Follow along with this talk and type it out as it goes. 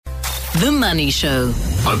The Money Show.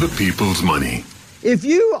 Other people's money. If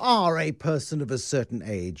you are a person of a certain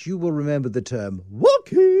age, you will remember the term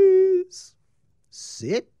walkies.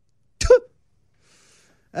 Sit.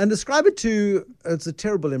 And describe it to, it's a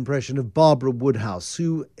terrible impression of Barbara Woodhouse,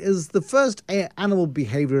 who is the first animal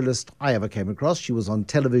behavioralist I ever came across. She was on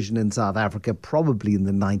television in South Africa, probably in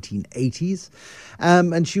the 1980s.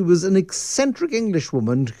 And she was an eccentric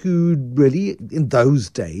Englishwoman who really, in those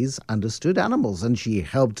days, understood animals. And she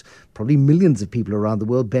helped probably millions of people around the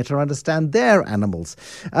world better understand their animals.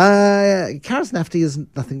 Karis Nafte is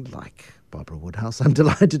nothing like Barbara Woodhouse, I'm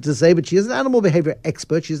delighted to say, but she is an animal behavior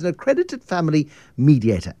expert. She's an accredited family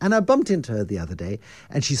mediator. And I bumped into her the other day,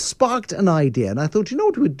 and she sparked an idea. And I thought, you know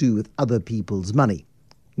what we would do with other people's money?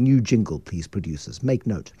 New jingle, please, producers. Make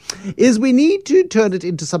note. Is we need to turn it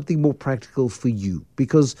into something more practical for you,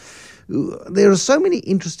 because there are so many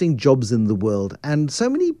interesting jobs in the world, and so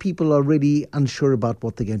many people are really unsure about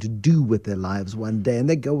what they're going to do with their lives one day. And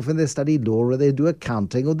they go off and they study law, or they do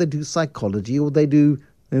accounting, or they do psychology, or they do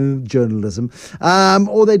journalism,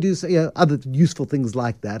 or they do other useful things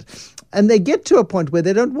like that. And they get to a point where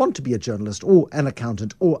they don't want to be a journalist or an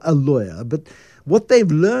accountant or a lawyer, but what they've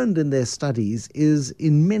learned in their studies is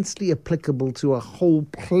immensely applicable to a whole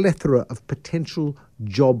plethora of potential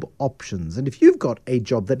job options. And if you've got a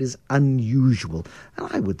job that is unusual, and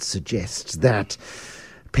I would suggest that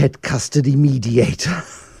pet custody mediator,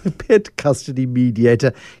 Karis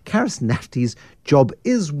Nafte's job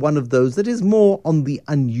is one of those that is more on the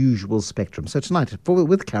unusual spectrum. So tonight,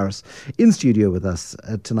 with Karis in studio with us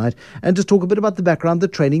tonight, and to talk a bit about the background, the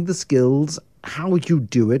training, the skills, how you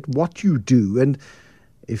do it, what you do, and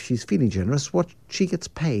if she's feeling generous, what she gets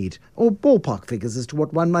paid, or ballpark figures as to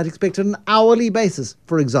what one might expect on an hourly basis,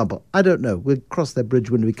 for example. I don't know. We'll cross that bridge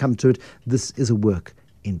when we come to it. This is a work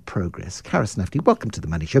in progress. Karis Nafte, welcome to the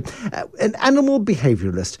Money Show. An animal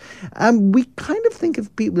behavioralist. We kind of think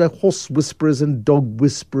of people like horse whisperers and dog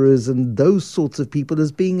whisperers and those sorts of people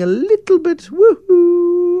as being a little bit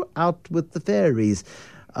woohoo out with the fairies.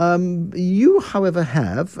 You, however,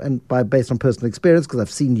 have, and based on personal experience, because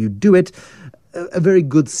I've seen you do it, a very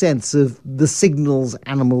good sense of the signals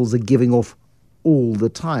animals are giving off all the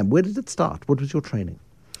time. Where did it start? What was your training?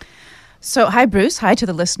 So, hi, Bruce. Hi to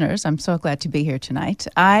the listeners. I'm so glad to be here tonight.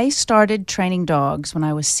 I started training dogs when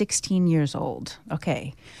I was 16 years old.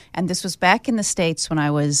 Okay. And this was back in the States when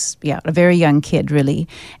I was, a very young kid, really.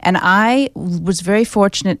 And I was very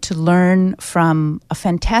fortunate to learn from a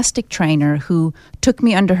fantastic trainer who took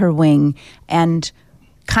me under her wing and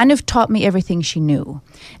kind of taught me everything she knew.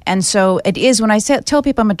 And so it is, when I tell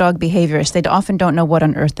people I'm a dog behaviorist, they often don't know what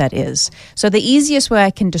on earth that is. So the easiest way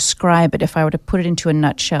I can describe it, if I were to put it into a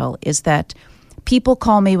nutshell, is that people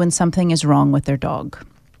call me when something is wrong with their dog.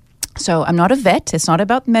 So I'm not a vet. It's not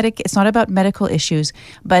about medical issues.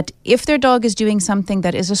 But if their dog is doing something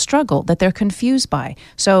that is a struggle, that they're confused by.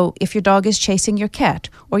 So if your dog is chasing your cat,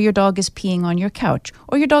 or your dog is peeing on your couch,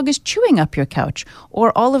 or your dog is chewing up your couch,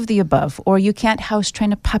 or all of the above, or you can't house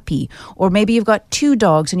train a puppy, or maybe you've got two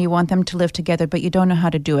dogs and you want them to live together, but you don't know how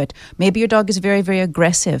to do it. Maybe your dog is very, very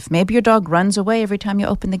aggressive. Maybe your dog runs away every time you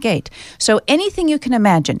open the gate. So anything you can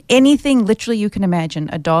imagine, anything literally you can imagine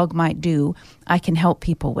a dog might do, I can help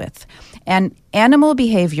people with. And animal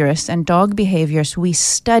behaviorists and dog behaviorists, we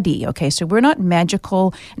study, okay? So we're not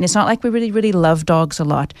magical, and it's not like we really, really love dogs a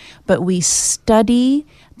lot, but we study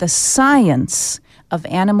the science of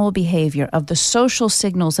animal behavior, of the social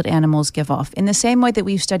signals that animals give off, in the same way that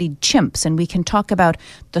we've studied chimps, and we can talk about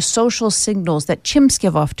the social signals that chimps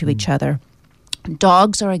give off to each other.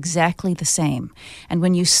 Dogs are exactly the same. And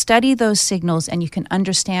when you study those signals and you can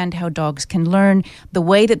understand how dogs can learn the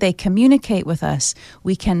way that they communicate with us,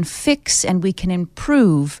 we can fix and we can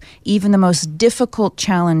improve even the most difficult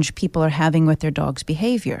challenge people are having with their dog's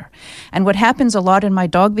behavior. And what happens a lot in my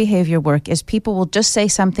dog behavior work is people will just say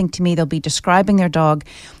something to me, they'll be describing their dog,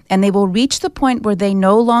 and they will reach the point where they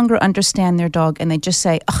no longer understand their dog, and they just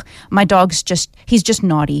say, my dog's he's just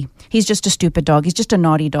naughty. He's just a stupid dog. He's just a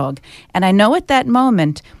naughty dog. And I know at that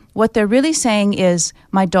moment, what they're really saying is,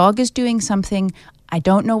 my dog is doing something, I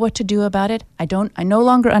don't know what to do about it. I no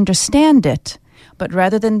longer understand it. But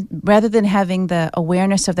rather than having the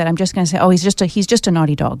awareness of that, I'm just going to say, he's just a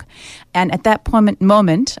naughty dog. And at that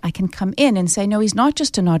moment, I can come in and say, no, he's not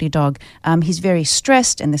just a naughty dog. He's very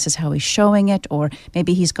stressed, and this is how he's showing it. Or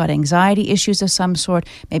maybe he's got anxiety issues of some sort.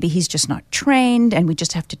 Maybe he's just not trained, and we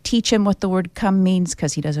just have to teach him what the word come means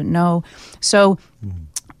because he doesn't know. So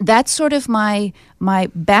that's sort of my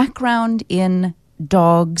background in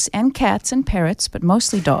dogs and cats and parrots, but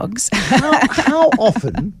mostly dogs. How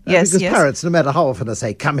often? Yes, because yes. parrots, no matter how often I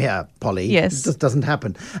say, "Come here, Polly," Yes. it just doesn't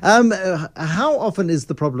happen. How often is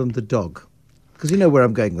the problem the dog? Because you know where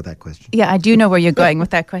I'm going with that question. Yeah, I do know where you're going with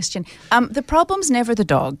that question. The problem's never the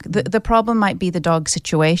dog. The problem might be the dog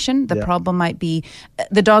situation. The problem might be,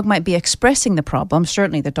 the dog might be expressing the problem.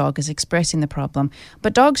 Certainly the dog is expressing the problem.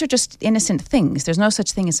 But dogs are just innocent things. There's no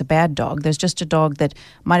such thing as a bad dog. There's just a dog that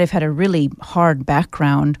might have had a really hard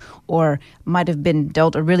background or might have been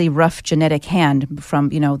dealt a really rough genetic hand from,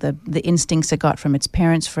 the instincts it got from its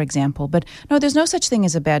parents, for example. But no, there's no such thing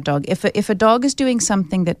as a bad dog. If a dog is doing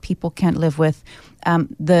something that people can't live with,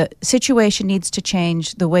 the situation needs to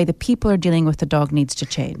change. The way the people are dealing with the dog needs to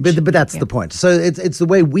change. But that's the point. So it's the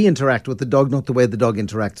way we interact with the dog, not the way the dog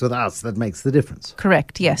interacts with us, that makes the difference.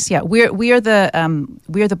 Correct. Yes. Yeah. We are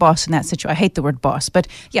the boss in that situation. I hate the word boss, but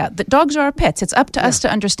yeah, the dogs are our pets. It's up to us to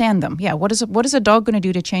understand them. Yeah. What is a dog going to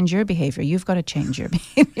do to change your behavior? You've got to change your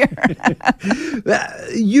behavior.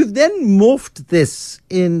 You've then morphed this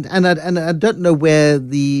in, and I don't know where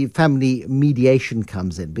the family mediation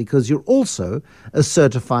comes in, because you're also a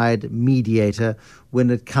certified mediator when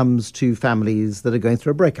it comes to families that are going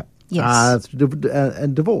through a breakup. Yes.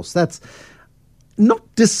 And divorce. That's not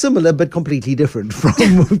dissimilar, but completely different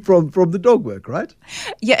from the dog work, right?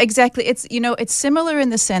 Yeah, exactly. It's similar in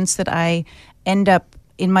the sense that I end up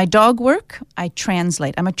in my dog work, I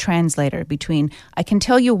translate. I'm a translator between, I can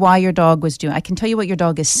tell you why your dog was doing, I can tell you what your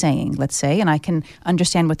dog is saying, let's say, and I can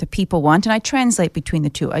understand what the people want, and I translate between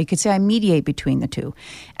the two. You could say I mediate between the two.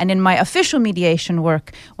 And in my official mediation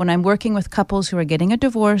work, when I'm working with couples who are getting a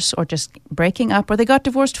divorce or just breaking up, or they got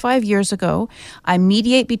divorced 5 years ago, I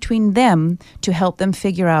mediate between them to help them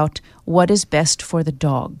figure out what is best for the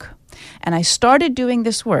dog. And I started doing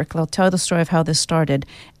this work, I'll tell the story of how this started,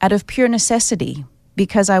 out of pure necessity,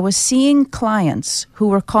 because I was seeing clients who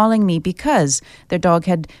were calling me because their dog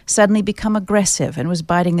had suddenly become aggressive and was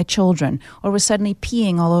biting the children, or was suddenly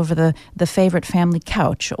peeing all over the favorite family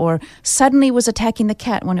couch, or suddenly was attacking the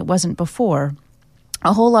cat when it wasn't before.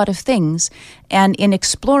 A whole lot of things. And in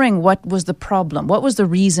exploring what was the problem, what was the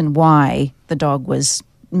reason why the dog was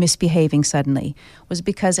misbehaving suddenly, was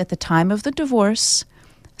because at the time of the divorce,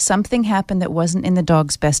 something happened that wasn't in the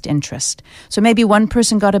dog's best interest. So maybe one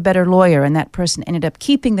person got a better lawyer and that person ended up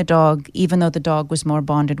keeping the dog even though the dog was more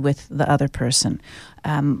bonded with the other person.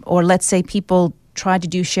 Or let's say people tried to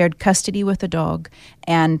do shared custody with the dog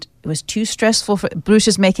and it was too stressful for... Bruce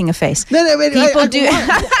is making a face. No, people do...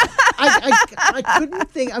 I couldn't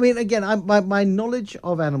think... I mean, again, my knowledge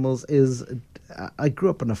of animals is... I grew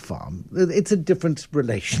up on a farm. It's a different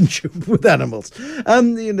relationship with animals. They're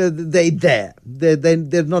not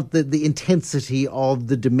the intensity of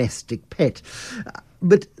the domestic pet.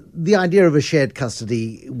 But the idea of a shared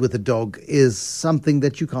custody with a dog is something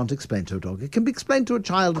that you can't explain to a dog. It can be explained to a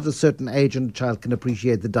child at a certain age, and a child can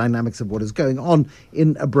appreciate the dynamics of what is going on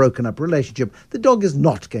in a broken-up relationship. The dog is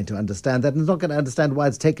not going to understand that, and is not going to understand why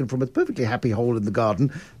it's taken from its perfectly happy hole in the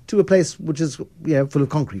garden to a place which is full of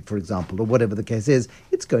concrete, for example, or whatever the case is.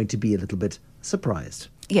 It's going to be a little bit surprised.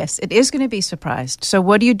 Yes, it is going to be surprised. So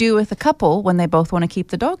what do you do with a couple when they both want to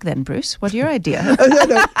keep the dog then, Bruce? What's your idea?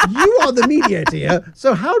 No, you are the mediator here.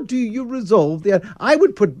 So how do you resolve the... I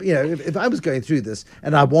would put, if I was going through this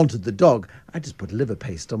and I wanted the dog, I'd just put liver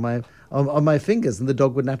paste on my fingers and the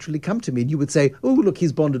dog would naturally come to me and you would say, oh, look,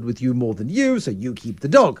 he's bonded with you more than you, so you keep the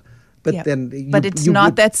dog. But but it's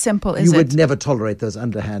not that simple, is it? You would never tolerate those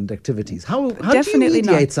underhand activities. How do you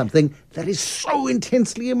mediate something that is so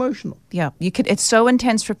intensely emotional? Yeah, it's so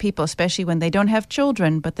intense for people, especially when they don't have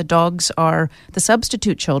children, but the dogs are the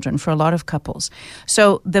substitute children for a lot of couples.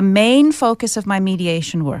 So the main focus of my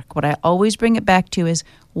mediation work, what I always bring it back to, is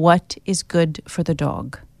what is good for the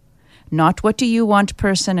dog. Not what do you want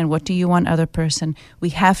person and what do you want other person. We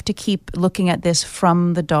have to keep looking at this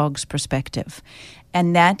from the dog's perspective.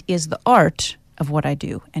 And that is the art of what I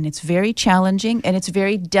do. And it's very challenging and it's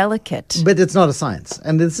very delicate. But it's not a science.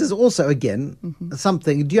 And this is also, again,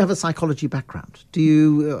 something... Do you have a psychology background?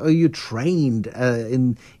 Are you trained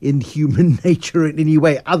in human nature in any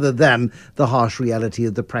way other than the harsh reality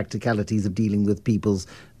of the practicalities of dealing with people's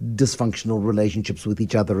dysfunctional relationships with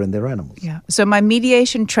each other and their animals? Yeah. So my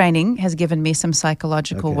mediation training has given me some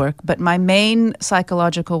psychological work, but my main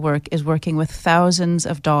psychological work is working with thousands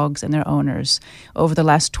of dogs and their owners over the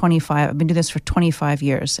last 25. I've been doing this for 25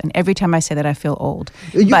 years, and every time I say that, I feel old.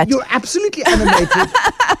 You're absolutely animated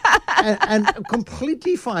and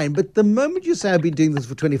completely fine, but the moment you say I've been doing this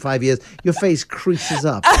for 25 years, your face creases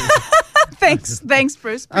up. Thanks,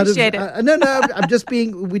 Bruce. Appreciate it. No, I'm just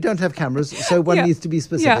being. We don't have cameras, so one needs to be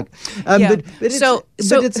specific. But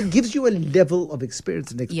it gives you a level of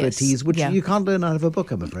experience and expertise which you can't learn out of a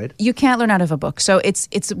book, I'm afraid. You can't learn out of a book. So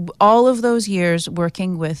it's all of those years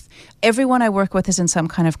working with everyone I work with is in some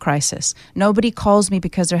kind of crisis. Nobody calls me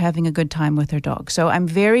because they're having a good time with their dog. So I'm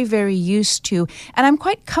very, very used to, and I'm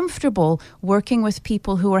quite comfortable working with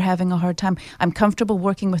people who are having a hard time. I'm comfortable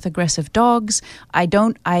working with aggressive dogs. I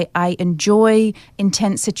enjoy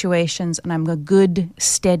intense situations, and I'm a good,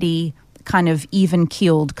 steady, kind of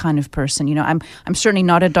even-keeled kind of person. You know, I'm certainly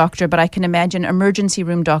not a doctor, but I can imagine emergency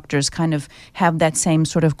room doctors kind of have that same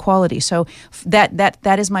sort of quality. So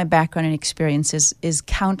that is my background and experience is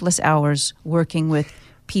countless hours working with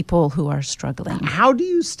people who are struggling. How do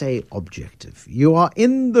you stay objective? You are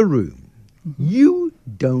in the room. Mm-hmm. You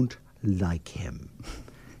don't like him.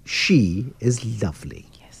 She is lovely.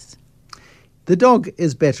 Yes. The dog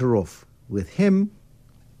is better off with him.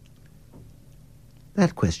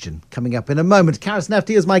 That question coming up in a moment. Karis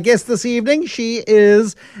Nafte is my guest this evening. She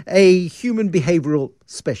is a human behavioral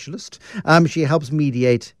specialist. She helps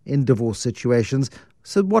mediate in divorce situations.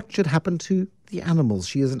 So what should happen to the animals?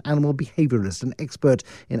 She is an animal behaviorist, an expert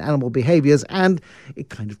in animal behaviors, and it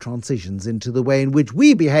kind of transitions into the way in which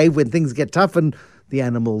we behave when things get tough and the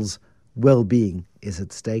animal's well-being is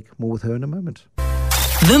at stake. More with her in a moment.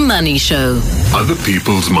 The Money Show. Other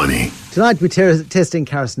people's money. Tonight we're testing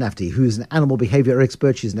Karis Nafte, who's an animal behavior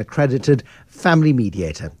expert. She's an accredited family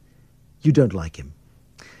mediator. You don't like him.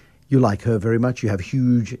 You like her very much. You have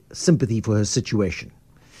huge sympathy for her situation.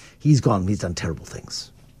 He's gone. He's done terrible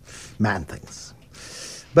things. Man things.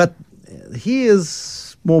 But he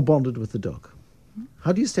is more bonded with the dog.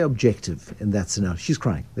 How do you stay objective in that scenario? She's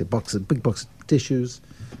crying. Big box of tissues.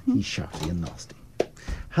 He's shouty and nasty.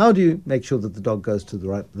 How do you make sure that the dog goes to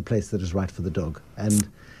the place that is right for the dog? And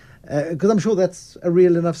because I'm sure that's a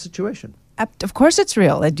real enough situation. Of course it's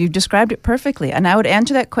real. You described it perfectly. And I would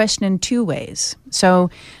answer that question in two ways. So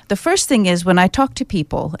the first thing is when I talk to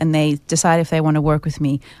people and they decide if they want to work with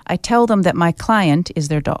me, I tell them that my client is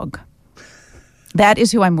their dog. That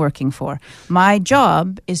is who I'm working for. My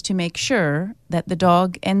job is to make sure that the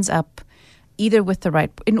dog ends up either with the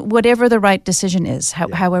right, in whatever the right decision is,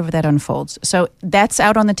 however that unfolds. So that's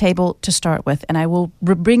out on the table to start with, and I will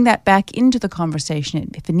bring that back into the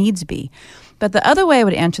conversation if it needs be. But the other way I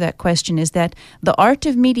would answer that question is that the art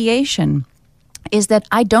of mediation is that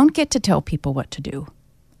I don't get to tell people what to do.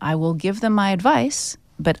 I will give them my advice,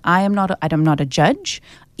 but I'm not a judge.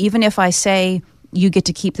 Even if I say, you get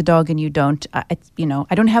to keep the dog and you don't, I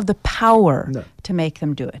don't have the power to make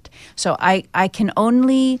them do it. So I can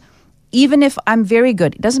only... Even if I'm very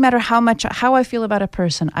good, it doesn't matter how I feel about a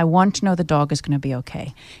person, I want to know the dog is going to be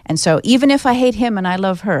okay. And so even if I hate him and I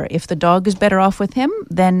love her, if the dog is better off with him,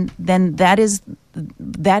 then that is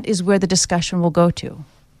where the discussion will go to.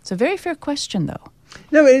 It's a very fair question, though.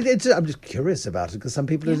 No, I'm just curious about it because some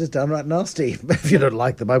people are just downright nasty. If you don't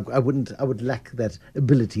like them, I would lack that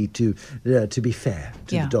ability to be fair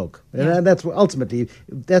to the dog, and that's ultimately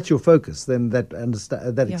that's your focus. Then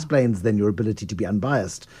that explains then your ability to be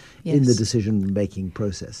unbiased in the decision-making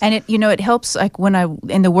process. And it helps. Like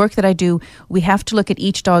in the work that I do, we have to look at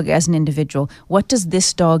each dog as an individual. What does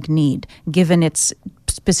this dog need, given its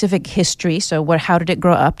specific history? So how did it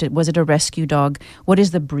grow up? Was it a rescue dog? What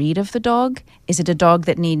is the breed of the dog? Is it a dog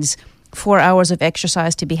that needs 4 hours of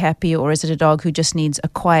exercise to be happy, or is it a dog who just needs a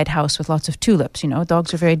quiet house with lots of tulips?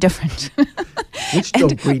 Dogs are very different. Which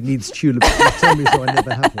dog breed needs tulips? Tell me so I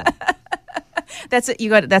never have one. That's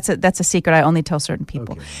a secret I only tell certain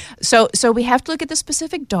people. Okay. So we have to look at the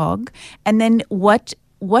specific dog, and then what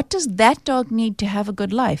does that dog need to have a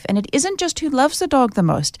good life? And it isn't just who loves the dog the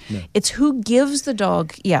most. No. It's who gives the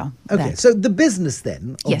dog, Okay, so the business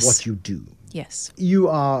then of what you do. Yes. You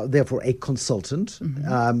are, therefore, a consultant.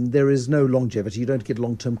 Mm-hmm. There is no longevity. You don't get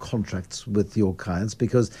long-term contracts with your clients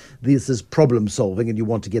because this is problem-solving and you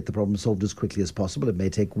want to get the problem solved as quickly as possible. It may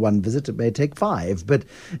take one visit. It may take 5. But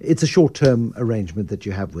it's a short-term arrangement that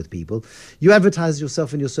you have with people. You advertise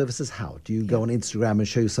yourself and your services how? Do you go on Instagram and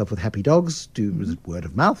show yourself with happy dogs? Is it word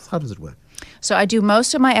of mouth? How does it work? So I do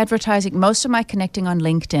most of my advertising, most of my connecting on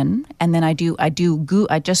LinkedIn, and then I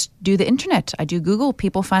just do the internet. I do Google.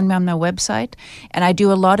 People find me on my website, and I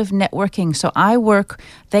do a lot of networking. So I work,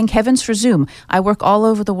 thank heavens for Zoom, I work all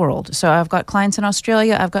over the world. So I've got clients in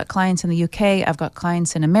Australia, I've got clients in the UK, I've got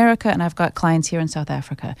clients in America, and I've got clients here in South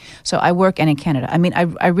Africa. So I work, and in Canada. I mean,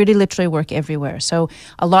 I really literally work everywhere. So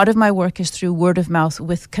a lot of my work is through word of mouth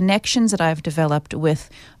with connections that I've developed with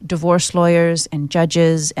divorce lawyers and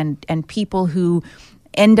judges and people who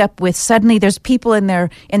end up with suddenly there's people in their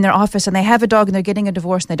office and they have a dog and they're getting a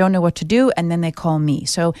divorce and they don't know what to do, and then they call me.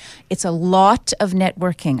 So it's a lot of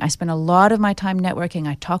networking. I spend a lot of my time networking.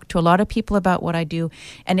 I talk to a lot of people about what I do,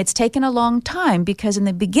 and it's taken a long time because in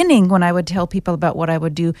the beginning when I would tell people about what I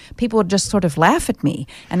would do, people would just sort of laugh at me,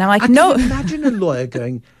 and I'm like, no. Can you imagine a lawyer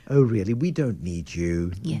going, "Oh, really? We don't need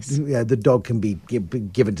you. Yes. Yeah, the dog can be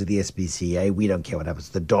given to the SPCA. We don't care what happens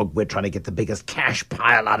to the dog. We're trying to get the biggest cash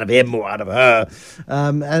pile out of him or out of her."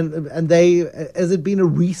 And has it been a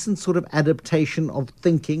recent sort of adaptation of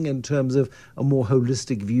thinking in terms of a more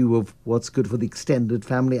holistic view of what's good for the extended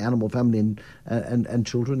family, animal family, and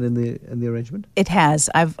children in the arrangement? It has.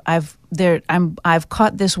 I've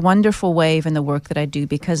caught this wonderful wave in the work that I do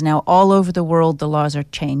because now all over the world the laws are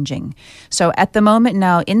changing. So at the moment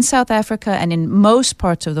now in South Africa and in most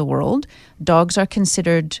parts of the world, dogs are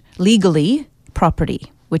considered legally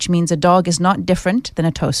property, which means a dog is not different than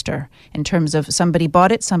a toaster in terms of somebody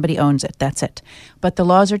bought it, somebody owns it, that's it. But the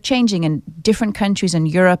laws are changing in different countries in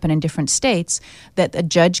Europe and in different states that a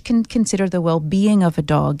judge can consider the well-being of a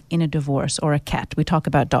dog in a divorce or a cat. We talk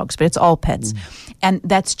about dogs, but it's all pets. And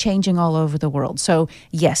that's changing all over the world. So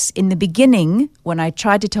yes, in the beginning, when I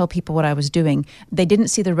tried to tell people what I was doing, they didn't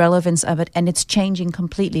see the relevance of it, and it's changing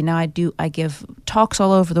completely. Now I give talks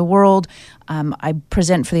all over the world. I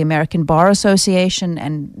present for the American Bar Association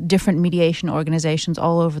and different mediation organizations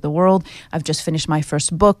all over the world. I've just finished my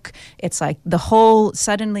first book. It's like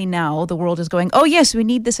suddenly now the world is going, oh yes, we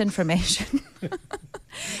need this information.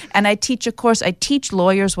 And I teach a course. I teach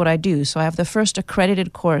lawyers what I do. So I have the first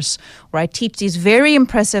accredited course where I teach these very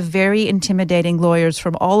impressive, very intimidating lawyers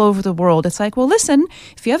from all over the world. It's like, well, listen,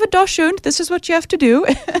 if you have a Doshund, this is what you have to do.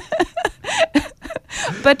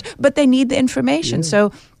 But they need the information. Yeah.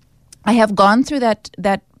 So I have gone through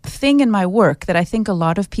that thing in my work that I think a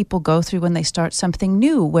lot of people go through when they start something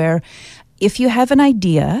new, where if you have an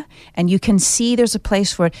idea and you can see there's a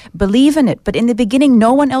place for it, believe in it. But in the beginning,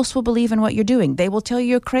 no one else will believe in what you're doing. They will tell you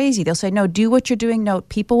you're crazy. They'll say, no, do what you're doing. No,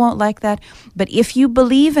 people won't like that. But if you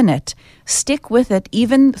believe in it, stick with it,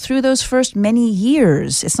 even through those first many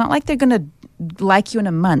years. It's not like they're going to like you in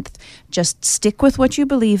a month. Just stick with what you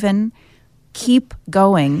believe in, keep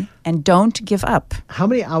going, and don't give up. How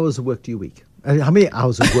many hours of work do you week? How many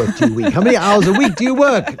hours of work do you week? How many hours a week do you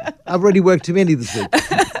work? I've already worked too many this week.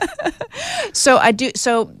 So I do.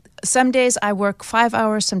 So some days I work 5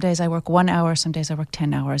 hours. Some days I work 1 hour. Some days I work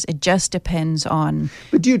 10 hours. It just depends on.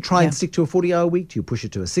 But do you try and stick to a 40-hour week? Do you push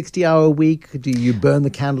it to a 60-hour week? Do you burn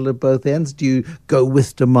the candle at both ends? Do you go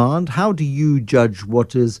with demand? How do you judge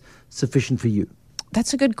what is sufficient for you?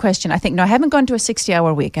 That's a good question. I think, no, I haven't gone to a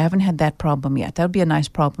 60-hour week. I haven't had that problem yet. That would be a nice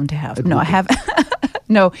problem to have. No, I haven't.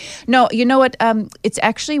 No, you know what? It's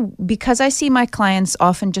actually because I see my clients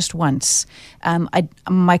often just once.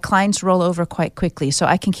 My clients roll over quite quickly, so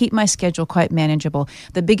I can keep my schedule quite manageable.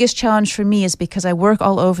 The biggest challenge for me is because I work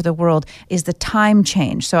all over the world is the time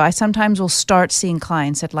change. So I sometimes will start seeing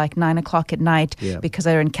clients at like 9 o'clock at night because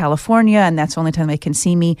they're in California and that's the only time they can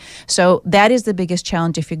see me. So that is the biggest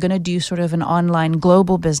challenge if you're going to do sort of an online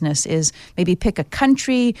global business is maybe pick a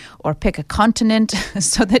country or pick a continent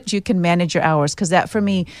so that you can manage your hours. Because that for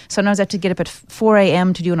me, sometimes I have to get up at 4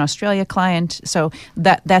 a.m. to do an Australia client. So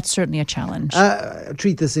that's certainly a challenge.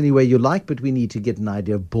 Treat this any way you like, but we need to get an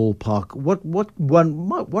idea of ballpark. What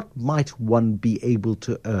might one be able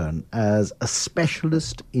to earn as a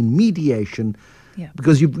specialist in mediation? Yeah.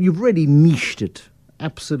 Because you've really niched it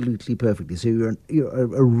absolutely perfectly. So you're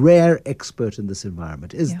a rare expert in this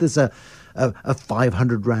environment. Is this a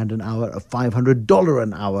 500 Rand an hour, a $500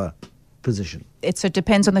 an hour position? It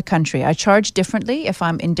depends on the country. I charge differently if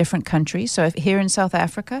I'm in different countries. So if here in South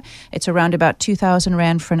Africa, it's around about 2,000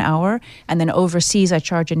 Rand for an hour. And then overseas, I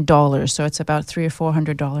charge in dollars. So it's about $300 or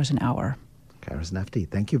 $400 an hour. Karis Nafte,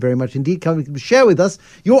 thank you very much indeed. Coming to share with us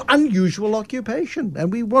your unusual occupation.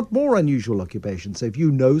 And we want more unusual occupations. So if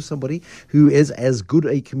you know somebody who is as good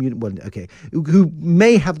a who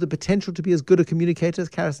may have the potential to be as good a communicator as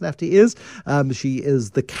Karis Nafte is, she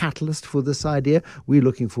is the catalyst for this idea. We're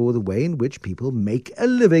looking for the way in which people make a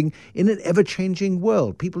living in an ever-changing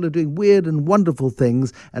world. People are doing weird and wonderful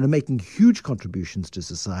things and are making huge contributions to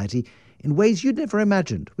society in ways you'd never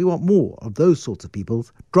imagined. We want more of those sorts of people.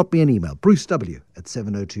 Drop me an email,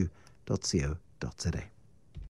 brucew@702.co.za.